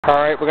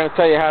Alright, we're going to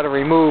tell you how to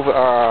remove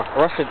a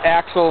rusted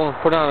axle and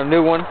put on a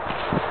new one.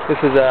 This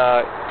is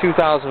a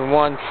 2001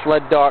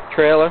 sled dock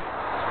trailer.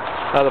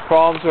 Now the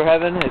problems we're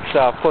having,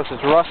 of course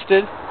it's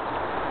rusted.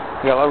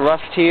 We got a little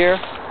rust here,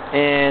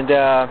 and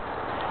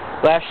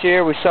last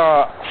year we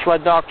saw a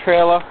sled dock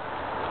trailer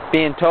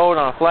being towed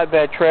on a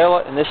flatbed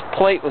trailer, and this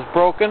plate was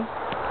broken.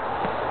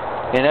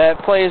 And if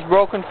that plate is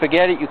broken,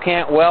 forget it, you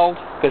can't weld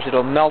because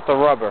it'll melt the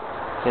rubber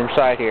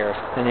inside here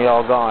and you're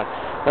all gone.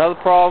 Another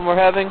problem we're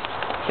having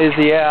is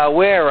the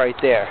wear right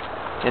there.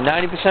 And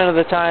 90% of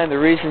the time the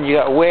reason you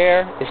got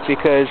wear is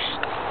because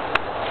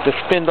the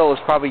spindle is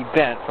probably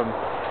bent from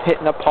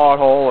hitting a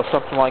pothole or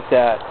something like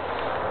that.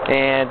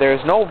 And there's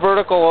no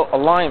vertical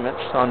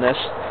alignments on this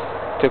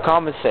to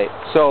compensate.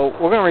 So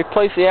we're going to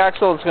replace the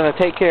axle. It's going to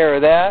take care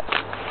of that.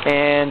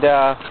 And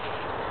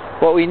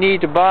what we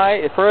need to buy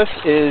at first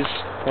is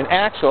an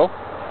axle.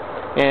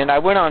 And I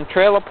went on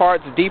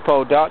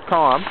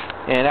trailerpartsdepot.com,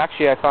 and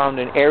actually I found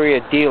an area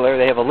dealer.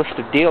 They have a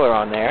listed dealer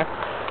on there.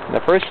 And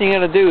the first thing you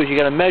got to do is you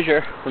got to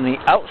measure from the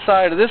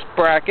outside of this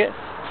bracket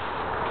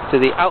to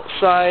the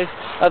outside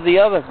of the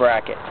other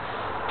bracket.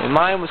 And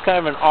mine was kind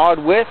of an odd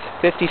width,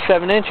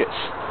 57 inches.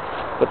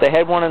 But they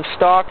had one in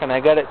stock, and I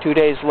got it 2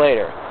 days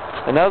later.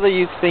 Another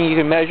thing you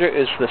can measure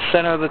is the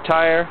center of the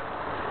tire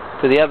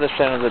to the other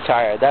center of the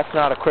tire. That's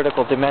not a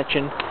critical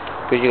dimension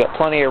because you got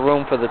plenty of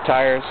room for the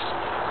tires.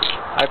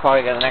 I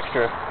probably got an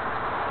extra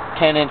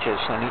 10 inches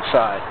on each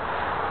side.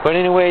 But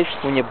anyways,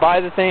 when you buy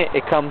the thing,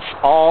 it comes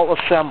all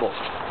assembled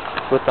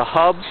with the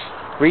hubs,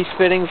 grease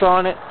fittings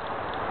on it.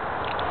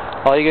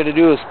 All you got to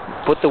do is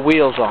put the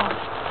wheels on.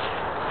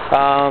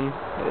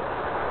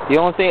 The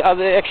only thing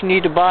other extra you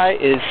need to buy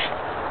is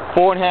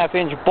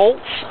 4.5-inch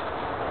bolts,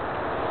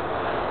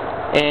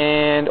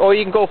 or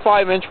you can go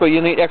 5-inch, but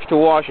you'll need extra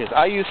washers.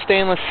 I use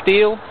stainless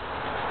steel,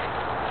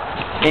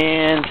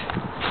 and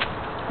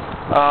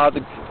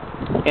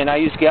I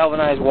use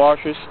galvanized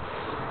washers.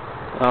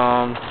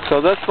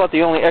 So that's about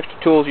the only extra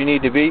tools you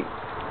need to be.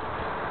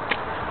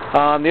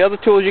 The other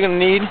tools you're going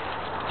to need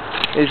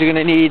is you're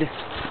going to need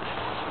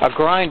a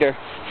grinder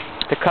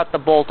to cut the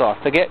bolt off.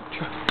 Forget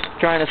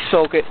trying to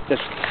soak it.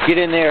 Just get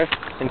in there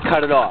and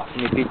cut it off.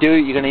 And if you do,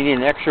 you're going to need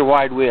an extra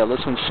wide wheel.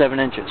 This one's 7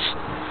 inches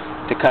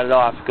to cut it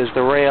off because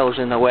the rail is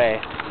in the way.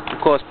 Of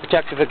course,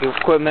 protective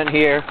equipment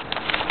here.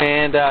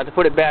 And to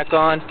put it back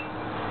on,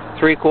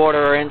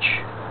 3/4-inch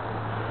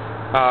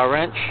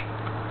wrench.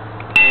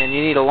 And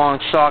you need a long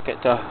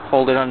socket to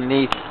hold it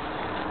underneath.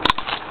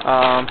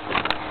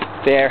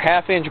 They're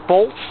 1/2-inch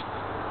bolts.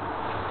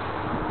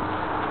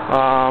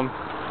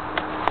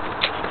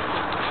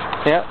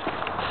 Yep,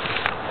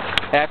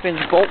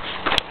 1/2-inch bolts.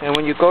 And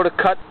when you go to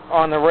cut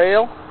on the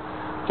rail,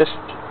 just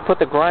put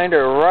the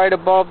grinder right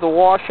above the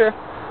washer.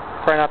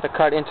 Try not to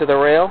cut into the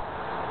rail,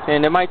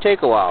 and it might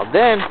take a while.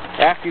 Then,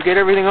 after you get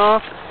everything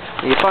off,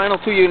 the final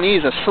tool you need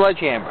is a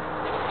sledgehammer.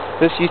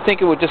 This, you think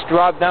it would just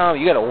drop down,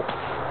 you gotta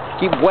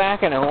keep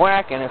whacking and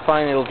whacking, and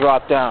finally it'll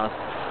drop down.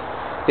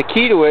 The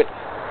key to it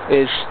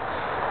is,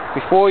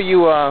 before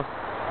you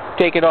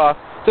take it off,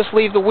 just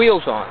leave the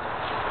wheels on.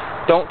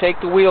 Don't take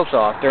the wheels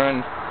off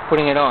during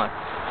putting it on.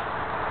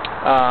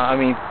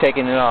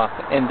 Taking it off.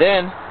 And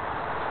then,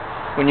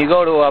 when you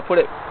go to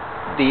put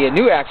the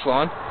new axle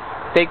on,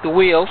 take the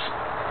wheels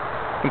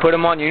and put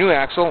them on your new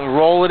axle and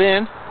roll it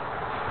in,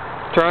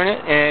 turn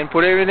it, and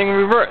put everything in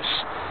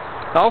reverse.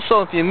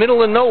 Also, if you're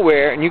middle of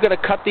nowhere and you got to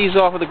cut these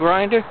off with a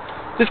grinder,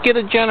 just get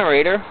a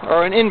generator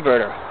or an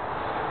inverter.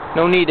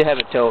 No need to have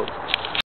it towed.